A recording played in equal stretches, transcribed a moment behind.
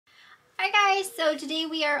guys, so today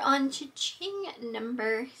we are on Ching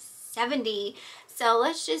number 70. So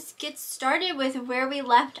let's just get started with where we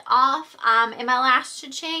left off. In my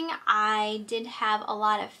last Ching, I did have a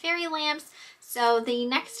lot of fairy lamps. So the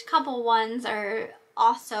next couple ones are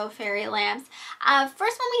also fairy lamps.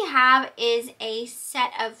 First one we have is a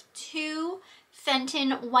set of 2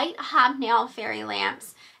 Fenton white hobnail fairy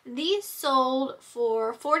lamps. These sold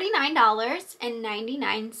for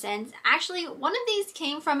 $49.99. Actually, one of these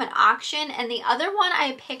came from an auction and the other one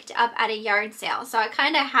I picked up at a yard sale. So I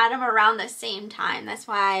kind of had them around the same time. That's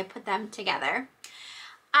why I put them together.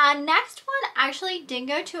 Next one actually did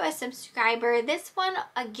go to a subscriber. This one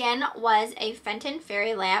again was a Fenton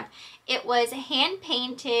fairy lamp. It was hand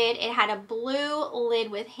painted. It had a blue lid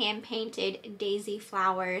with hand painted daisy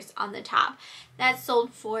flowers on the top. That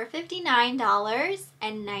sold for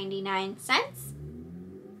 $59.99.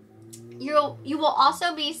 You will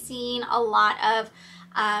also be seeing a lot of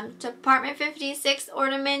Department 56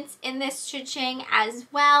 ornaments in this Ching as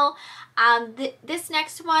well. This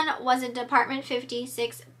next one was a Department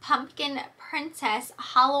 56 Pumpkin Princess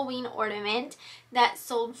Halloween ornament that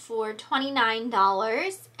sold for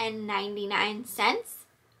 $29.99.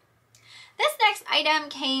 This next item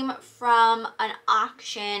came from an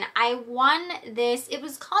auction. I won this. It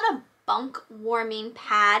was called a bunk warming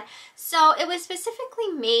pad. So it was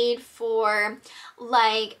specifically made for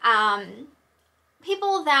like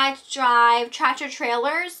people that drive tractor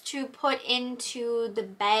trailers to put into the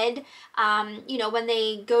bed, you know, when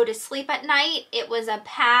they go to sleep at night. It was a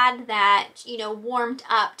pad that, you know, warmed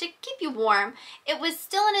up to keep you warm. It was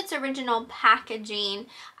still in its original packaging.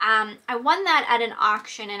 I won that at an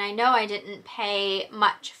auction and I know I didn't pay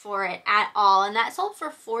much for it at all. And that sold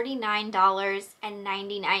for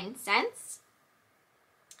 $49.99.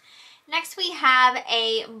 Next we have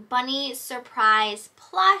a Bunny Surprise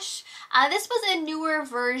plush. This was a newer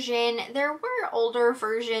version. There were older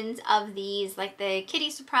versions of these, like the Kitty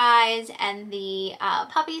Surprise and the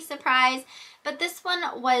Puppy Surprise, but this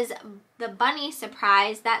one was the Bunny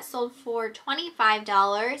Surprise. That sold for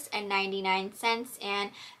 $25.99,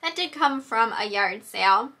 and that did come from a yard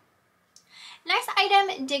sale. Next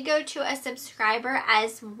item did go to a subscriber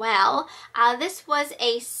as well. This was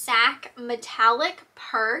a sack metallic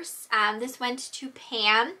purse. This went to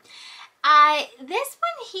Pam. This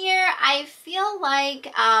one here, I feel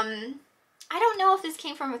like, I don't know if this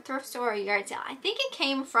came from a thrift store or a yard sale. I think it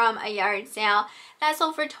came from a yard sale. That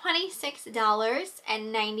sold for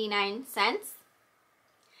 $26.99.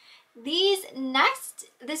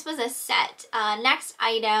 This was a set. Next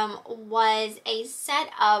item was a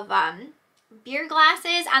set of beer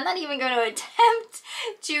glasses. I'm not even going to attempt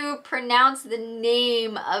to pronounce the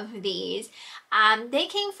name of these. They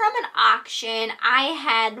came from an auction. I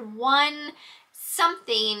had won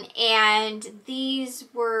something and these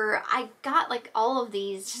were, I got like all of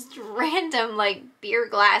these just random like beer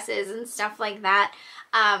glasses and stuff like that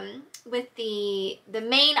with the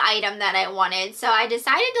main item that I wanted. So I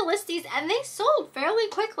decided to list these and they sold fairly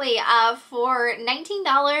quickly for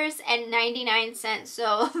 $19.99.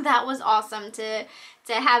 So that was awesome to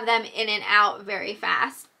have them in and out very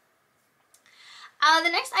fast. The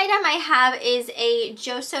next item I have is a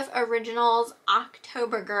Joseph Originals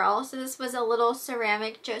October Girl. So this was a little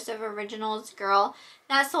ceramic Joseph Originals girl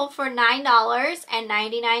that sold for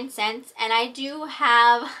 $9.99. And I do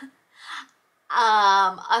have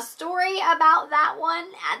a story about that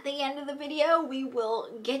one at the end of the video. We will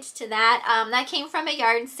get to that. That came from a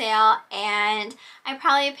yard sale and I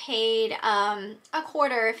probably paid a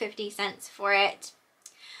quarter, 50 cents for it.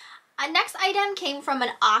 Next item came from an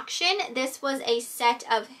auction. This was a set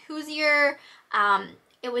of Hoosier.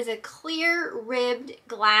 It was a clear ribbed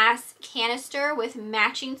glass canister with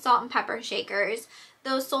matching salt and pepper shakers.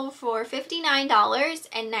 Those sold for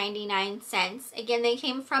 $59.99. Again, they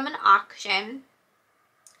came from an auction.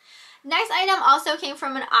 Next item also came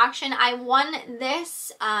from an auction. I won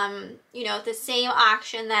this, you know, the same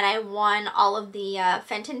auction that I won all of the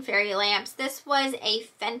Fenton fairy lamps. This was a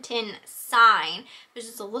Fenton sign. It was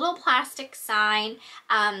just a little plastic sign.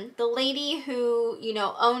 The lady who, you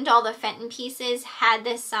know, owned all the Fenton pieces had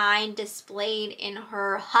this sign displayed in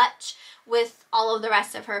her hutch with all of the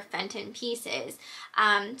rest of her Fenton pieces.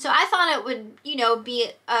 So I thought it would, you know,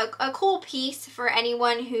 be a cool piece for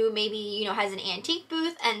anyone who maybe, you know, has an antique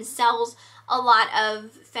booth and sells a lot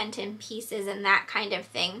of Fenton pieces and that kind of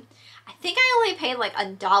thing. I think I only paid like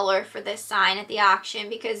 $1 for this sign at the auction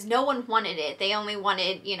because no one wanted it. They only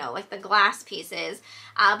wanted, you know, like the glass pieces.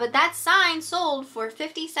 But that sign sold for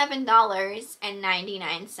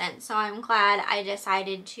 $57.99. So I'm glad I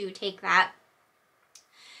decided to take that.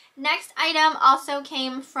 Next item also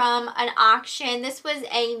came from an auction. This was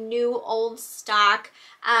a new old stock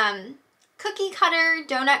cookie cutter,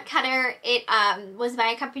 donut cutter. It was by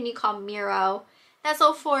a company called Miro. That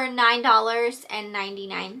sold for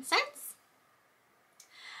 $9.99.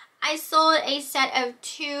 I sold a set of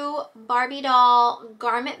 2 Barbie doll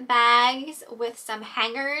garment bags with some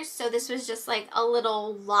hangers. So this was just like a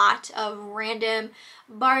little lot of random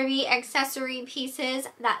Barbie accessory pieces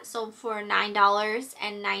that sold for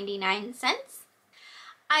 $9.99.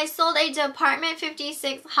 I sold a Department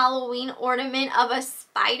 56 Halloween ornament of a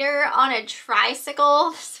spider on a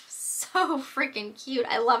tricycle. This was so freaking cute.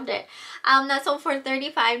 I loved it. That sold for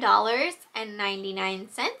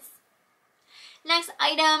 $35.99. Next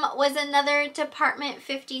item was another Department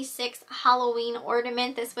 56 Halloween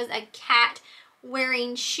ornament. This was a cat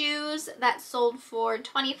wearing shoes that sold for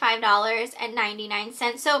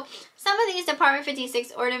 $25.99. So some of these Department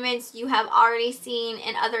 56 ornaments you have already seen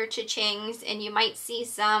in other cha-chings, and you might see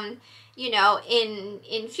some, you know,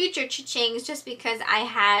 in future cha-chings just because I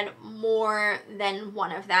had more than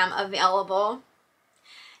one of them available.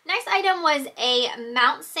 Next item was a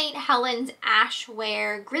Mount St. Helens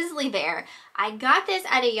Ashware Grizzly Bear. I got this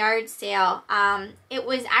at a yard sale. It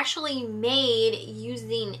was actually made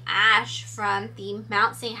using ash from the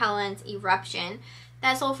Mount St. Helens eruption.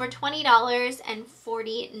 That sold for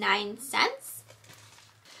 $20.49.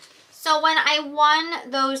 So when I won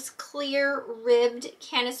those clear ribbed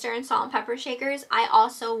canister and salt and pepper shakers, I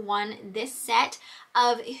also won this set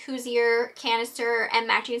of Hoosier canister and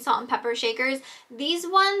matching salt and pepper shakers. These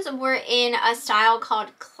ones were in a style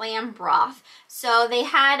called clam broth. So they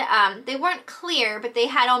had, they weren't clear, but they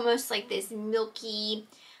had almost like this milky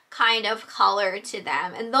kind of color to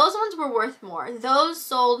them. And those ones were worth more. Those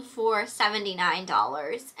sold for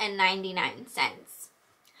 $79.99.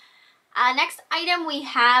 Next item we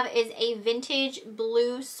have is a vintage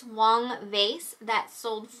blue swung vase that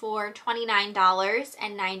sold for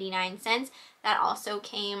 $29.99. That also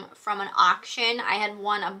came from an auction. I had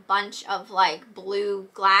won a bunch of like blue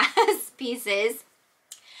glass pieces.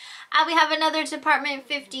 We have another Department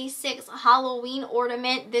 56 Halloween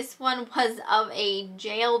ornament. This one was of a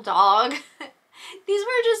jail dog. These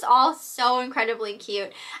were just all so incredibly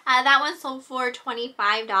cute. That one sold for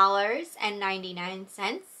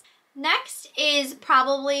 $25.99. Next is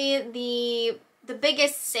probably the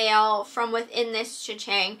biggest sale from within this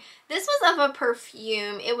cha-ching. This was of a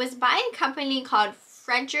perfume. It was by a company called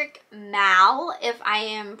Frederick Malle, if I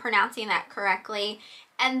am pronouncing that correctly.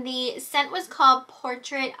 And the scent was called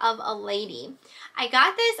Portrait of a Lady. I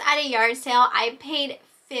got this at a yard sale. I paid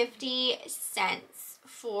 50 cents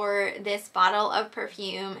for this bottle of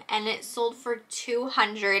perfume, and it sold for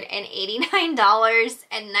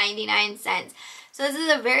 $289.99. So this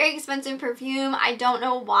is a very expensive perfume. I don't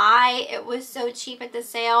know why it was so cheap at the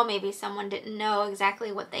sale. Maybe someone didn't know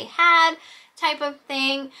exactly what they had, type of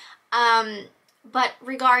thing. But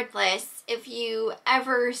regardless, if you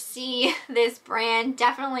ever see this brand,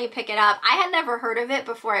 definitely pick it up. I had never heard of it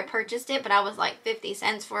before I purchased it, but I was like 50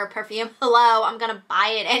 cents for a perfume. Hello, I'm gonna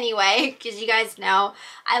buy it anyway, because you guys know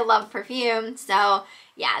I love perfume. So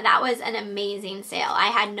yeah, that was an amazing sale. I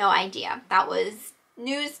had no idea. That was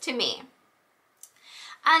news to me.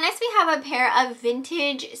 Next we have a pair of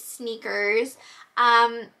vintage sneakers.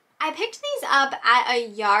 I picked these up at a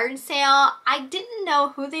yard sale. I didn't know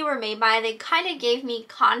who they were made by. They kind of gave me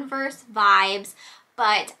Converse vibes,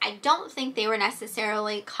 but I don't think they were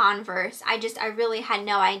necessarily Converse. I really had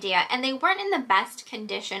no idea. And they weren't in the best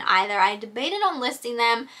condition either. I debated on listing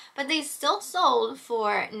them, but they still sold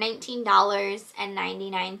for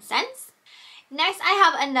 $19.99. Next, I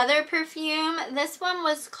have another perfume. This one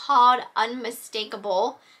was called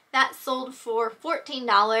Unmistakable. That sold for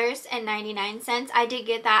 $14.99. I did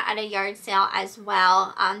get that at a yard sale as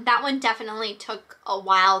well. That one definitely took a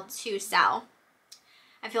while to sell.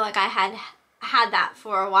 I feel like I had that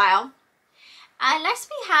for a while. Next,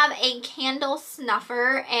 we have a candle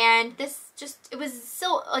snuffer, and this it was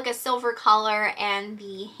like a silver color, and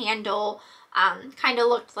the handle kind of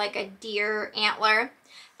looked like a deer antler.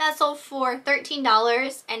 That sold for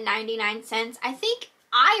 $13.99. I think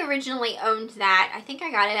I originally owned that. I think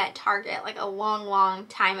I got it at Target like a long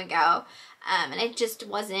time ago. And it just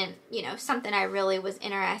wasn't, you know, something I really was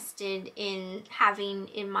interested in having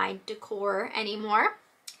in my decor anymore.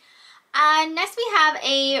 Next we have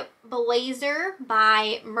a blazer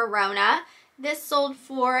by Merona. This sold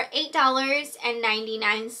for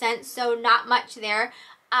 $8.99, so not much there.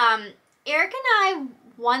 Eric and I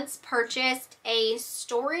once purchased a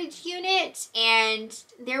storage unit, and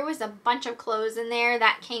there was a bunch of clothes in there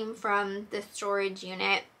that came from the storage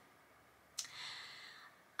unit.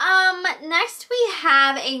 Next we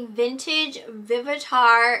have a vintage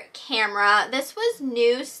Vivitar camera. This was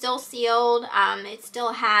new, still sealed. It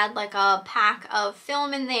still had like a pack of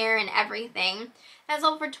film in there and everything. That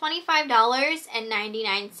sold for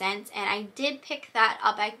 $25.99, and I did pick that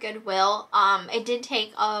up at Goodwill. It did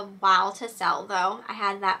take a while to sell though. I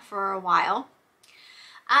had that for a while.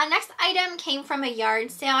 Next item came from a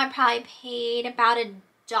yard sale. I probably paid about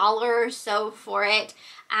 $1 or so for it.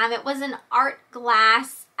 It was an art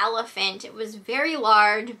glass elephant. It was very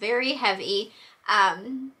large, very heavy.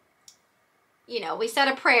 You know, we said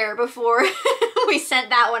a prayer before we sent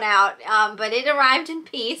that one out, but it arrived in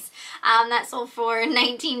peace. That sold for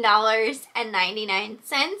 $19.99.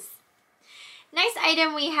 Next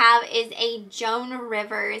item we have is a Joan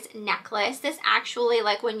Rivers necklace. This actually,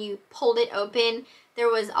 like when you pulled it open, there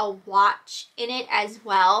was a watch in it as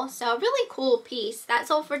well. So a really cool piece. That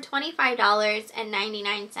sold for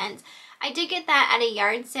 $25.99. I did get that at a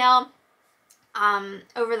yard sale.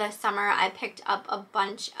 Over the summer, I picked up a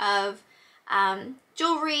bunch of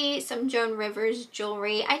jewelry, some Joan Rivers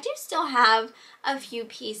jewelry. I do still have a few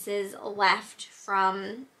pieces left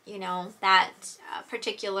from, you know, that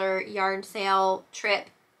particular yard sale trip.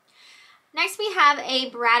 Next we have a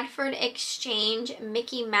Bradford Exchange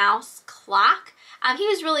Mickey Mouse clock. He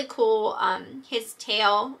was really cool. His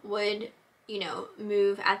tail would, you know,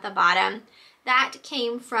 move at the bottom. That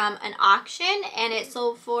came from an auction and it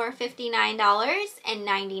sold for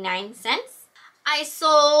 $59.99. I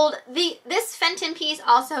sold this Fenton piece,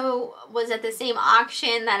 also was at the same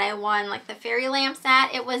auction that I won like the fairy lamps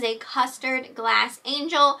at. It was a custard glass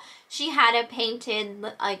angel. She had a painted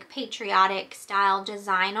like patriotic style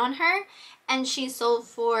design on her, and she sold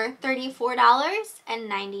for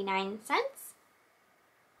 $34.99.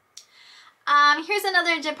 Here's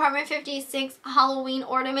another Department 56 Halloween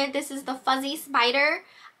ornament. This is the fuzzy spider.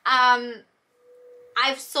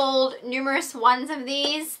 I've sold numerous ones of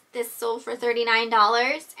these. This sold for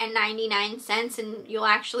 $39.99, and you'll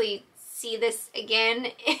actually see this again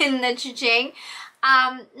in the CHING.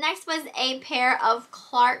 Next was a pair of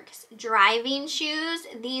Clark's driving shoes.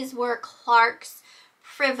 These were Clark's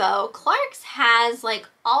Privo. Clark's has like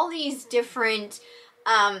all these different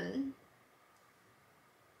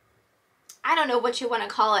I don't know what you want to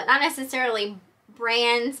call it. Not necessarily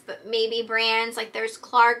brands, but maybe brands. Like there's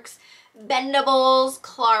Clark's Bendables,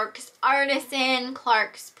 Clark's Artisan,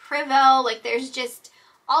 Clark's Privo. Like there's just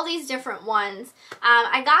all these different ones.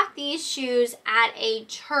 I got these shoes at a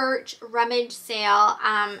church rummage sale,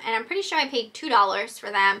 and I'm pretty sure I paid $2 for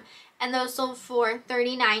them. And those sold for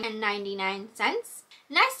 $39.99.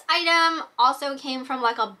 Next item also came from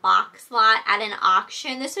like a box lot at an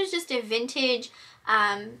auction. This was just a vintage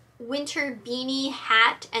winter beanie,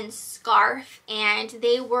 hat, and scarf, and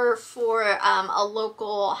they were for a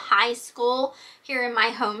local high school here in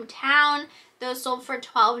my hometown. Those sold for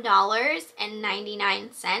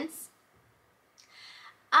 $12.99.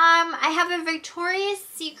 I have a Victoria's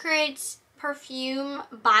Secret perfume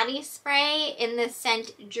body spray in the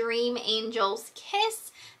scent Dream Angel's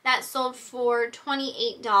Kiss. That sold for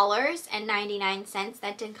 $28.99.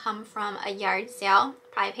 That did come from a yard sale.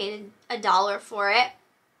 Probably paid $1 for it.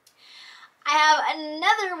 I have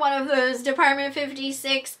another one of those Department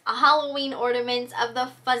 56 Halloween ornaments of the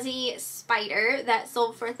fuzzy spider that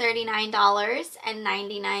sold for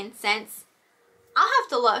 $39.99. I'll have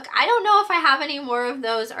to look. I don't know if I have any more of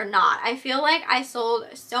those or not. I feel like I sold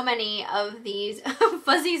so many of these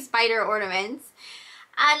fuzzy spider ornaments.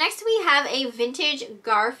 Next we have a vintage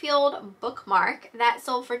Garfield bookmark that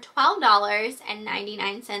sold for $12.99.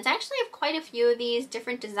 I actually have quite a few of these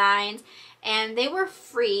different designs, and they were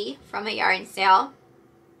free from a yard sale.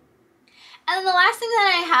 And then the last thing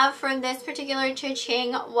that I have from this particular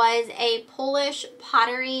CHING was a Polish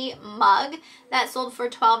pottery mug that sold for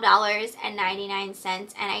 $12.99, and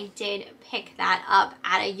I did pick that up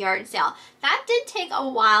at a yard sale. That did take a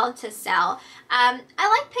while to sell. I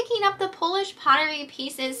like picking up the Polish pottery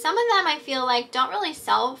pieces. Some of them I feel like don't really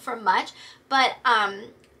sell for much, but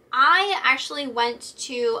I actually went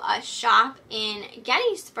to a shop in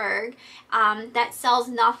Gettysburg that sells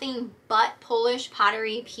nothing but Polish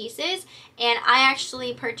pottery pieces, and I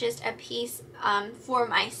actually purchased a piece for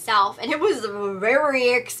myself, and it was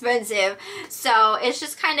very expensive. So it's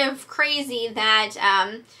just kind of crazy that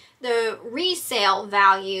the resale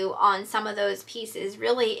value on some of those pieces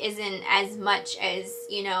really isn't as much as,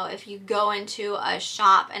 you know, if you go into a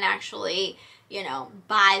shop and actually, you know,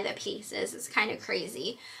 buy the pieces. It's kind of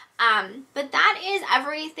crazy. But that is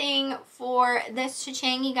everything for this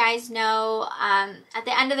CHING. You guys know at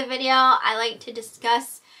the end of the video I like to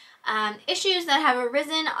discuss issues that have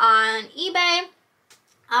arisen on eBay.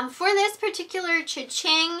 For this particular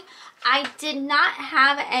cha-ching, I did not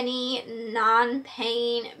have any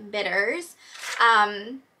non-paying bidders.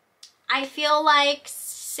 I feel like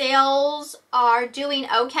sales are doing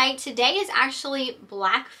okay. Today is actually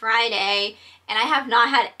Black Friday and I have not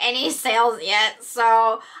had any sales yet.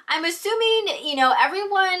 So I'm assuming, you know,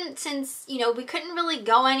 everyone, since, you know, we couldn't really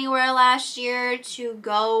go anywhere last year to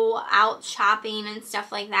go out shopping and stuff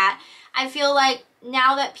like that, I feel like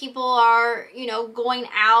now that people are, you know, going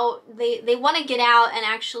out, they want to get out and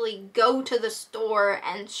actually go to the store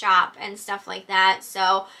and shop and stuff like that.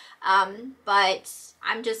 So, but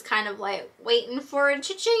I'm just kind of like waiting for a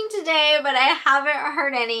cha-ching today, but I haven't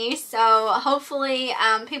heard any. So hopefully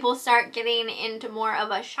people start getting into more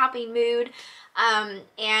of a shopping mood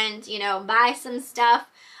and, you know, buy some stuff.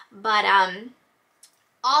 But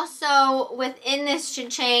also within this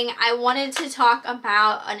cha-ching, I wanted to talk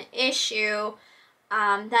about an issue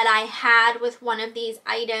that I had with one of these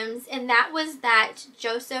items, and that was that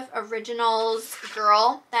Joseph Originals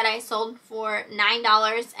girl that I sold for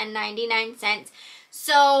 $9.99.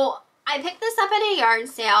 So I picked this up at a yard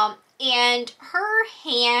sale and her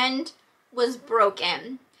hand was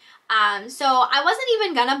broken. So I wasn't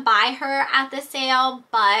even gonna buy her at the sale,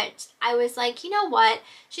 but I was like, you know what?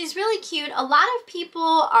 She's really cute. A lot of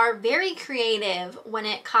people are very creative when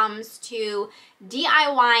it comes to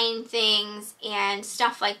DIYing things and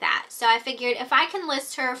stuff like that. So I figured if I can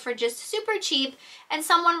list her for just super cheap and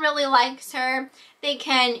someone really likes her, they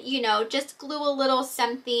can, you know, just glue a little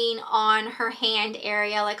something on her hand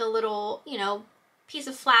area, like a little, you know, piece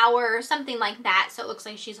of flour or something like that, so it looks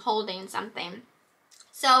like she's holding something.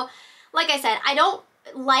 So, like I said, I don't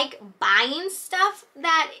like buying stuff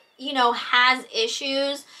that, you know, has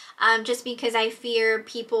issues, just because I fear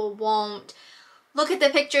people won't look at the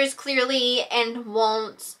pictures clearly and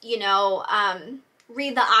won't, you know,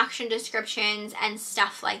 read the auction descriptions and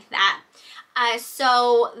stuff like that.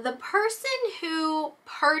 So the person who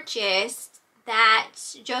purchased that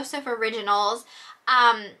Joseph Originals,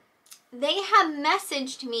 they had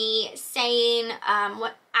messaged me saying,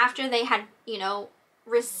 after they had, you know,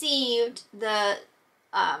 received the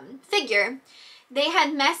figure, they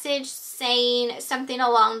had messaged saying something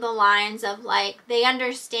along the lines of like, they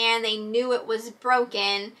understand, they knew it was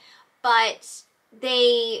broken, but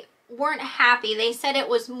they weren't happy. They said it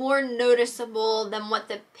was more noticeable than what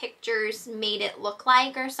the pictures made it look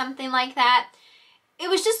like or something like that. It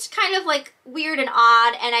was just kind of like weird and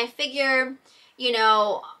odd, and I figured, you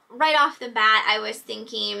know, right off the bat I was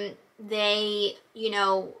thinking they, you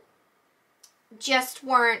know, just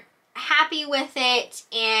weren't happy with it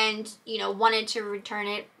and, you know, wanted to return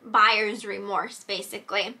it. Buyer's remorse,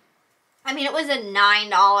 basically. I mean, it was a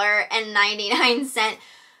 $9.99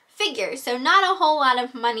 figure, so not a whole lot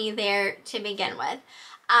of money there to begin with.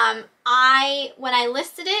 When I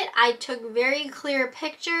listed it, I took very clear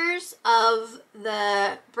pictures of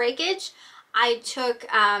the breakage. I took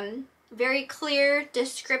very clear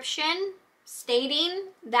description stating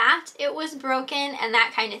that it was broken and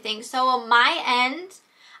that kind of thing. So on my end,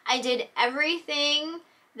 I did everything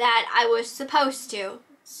that I was supposed to.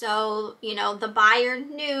 So, you know, the buyer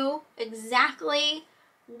knew exactly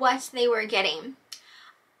what they were getting.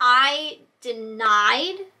 I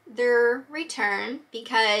denied their return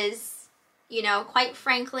because, you know, quite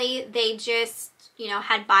frankly, they just, you know,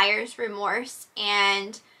 had buyer's remorse,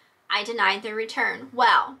 and I denied their return.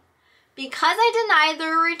 Well, because I denied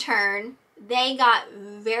their return, they got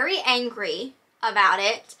very angry about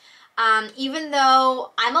it. Even though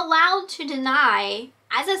I'm allowed to deny,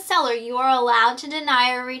 as a seller, you are allowed to deny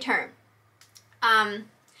a return.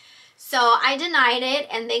 So I denied it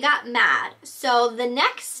and they got mad. So the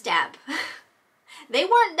next step, they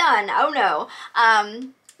weren't done. Oh no.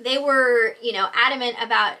 They were, you know, adamant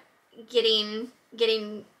about getting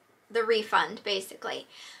the refund, basically.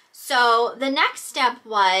 So the next step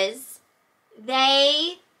was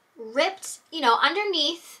they ripped, you know,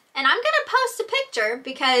 underneath, and I'm gonna post a picture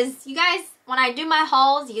because you guys, when I do my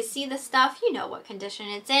hauls, you see the stuff, you know what condition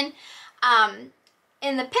it's in.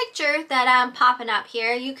 In the picture that I'm popping up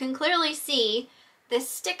here, you can clearly see the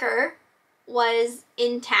sticker was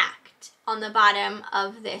intact on the bottom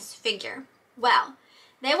of this figure. Well,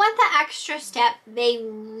 they went the extra step. They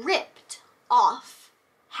ripped off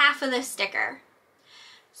half of the sticker.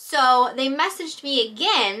 So they messaged me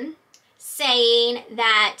again saying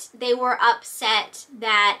that they were upset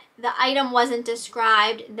that the item wasn't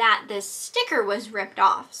described, that the sticker was ripped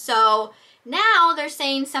off. So now they're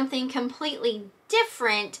saying something completely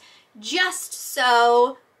different just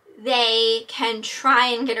so they can try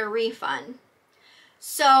and get a refund.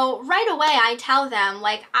 So right away I tell them,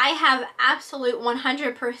 like, I have absolute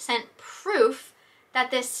 100% proof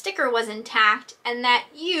that this sticker was intact and that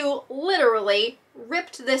you literally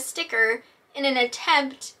ripped this sticker in an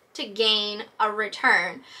attempt to gain a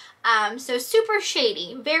return. So super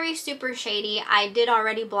shady, very super shady. I did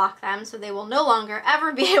already block them, so they will no longer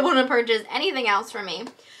ever be able to purchase anything else from me.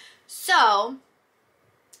 So,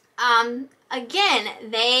 again,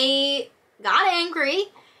 they got angry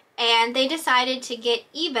and they decided to get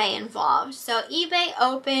eBay involved. So eBay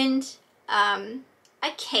opened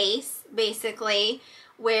a case, basically,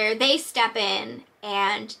 where they step in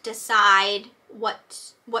and decide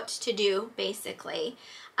what to do, basically.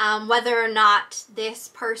 Whether or not this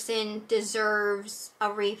person deserves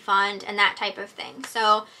a refund and that type of thing.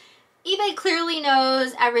 So eBay clearly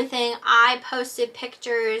knows everything. I posted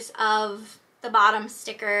pictures of the bottom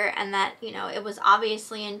sticker and that, you know, it was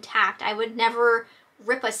obviously intact. I would never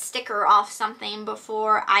rip a sticker off something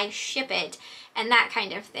before I ship it and that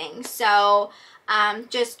kind of thing. So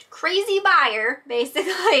just crazy buyer,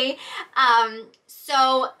 basically.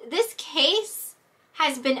 So this case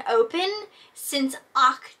has been open since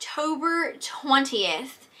October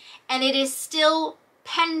 20th, and it is still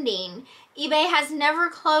pending. eBay has never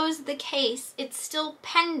closed the case. It's still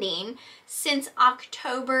pending since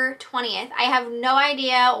October 20th. I have no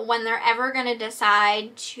idea when they're ever going to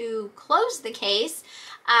decide to close the case.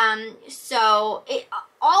 So it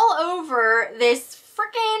all over this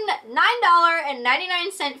freaking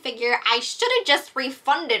 $9.99 figure. I should have just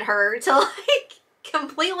refunded her to like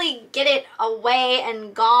completely get it away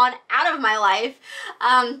and gone out of my life.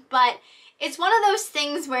 But it's one of those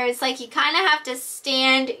things where it's like you kind of have to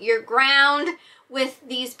stand your ground with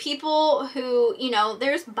these people who, you know,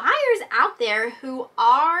 there's buyers out there who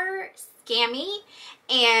are scammy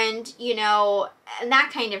and, you know, and that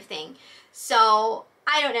kind of thing. So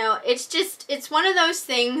I don't know. It's just, it's one of those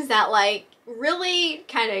things that like really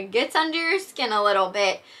kind of gets under your skin a little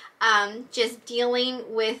bit. Just dealing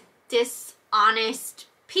with dishonest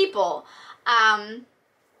people.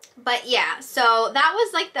 But yeah, so that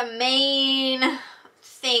was like the main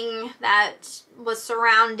thing that was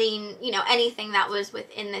surrounding, you know, anything that was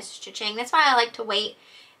within this cha-ching. That's why I like to wait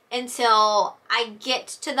until I get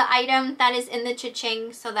to the item that is in the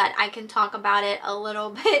cha-ching so that I can talk about it a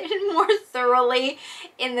little bit more thoroughly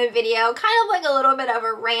in the video. Kind of like a little bit of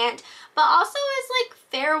a rant, but also as like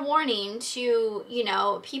fair warning to, you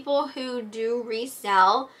know, people who do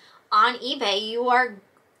resell on eBay.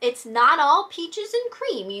 It's not all peaches and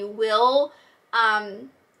cream. You will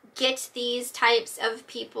get these types of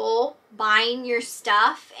people buying your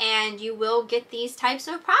stuff, and you will get these types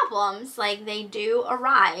of problems. Like, they do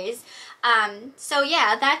arise. So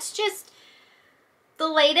yeah, that's just the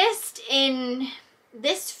latest in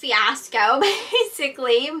this fiasco,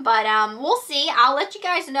 basically. But we'll see. I'll let you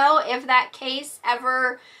guys know if that case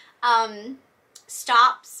ever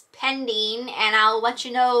stops pending, and I'll let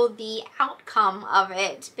you know the outcome of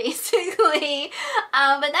it, basically.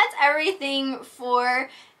 But that's everything for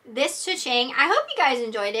this cha-ching. I hope you guys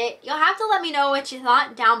enjoyed it. You'll have to let me know what you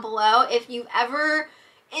thought down below. If you've ever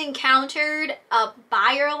encountered a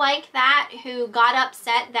buyer like that who got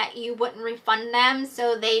upset that you wouldn't refund them,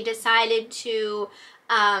 so they decided to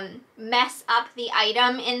mess up the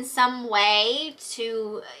item in some way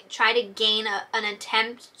to try to gain an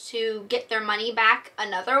attempt to get their money back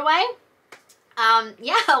another way.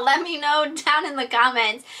 Yeah, let me know down in the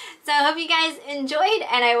comments. So I hope you guys enjoyed,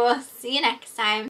 and I will see you next time.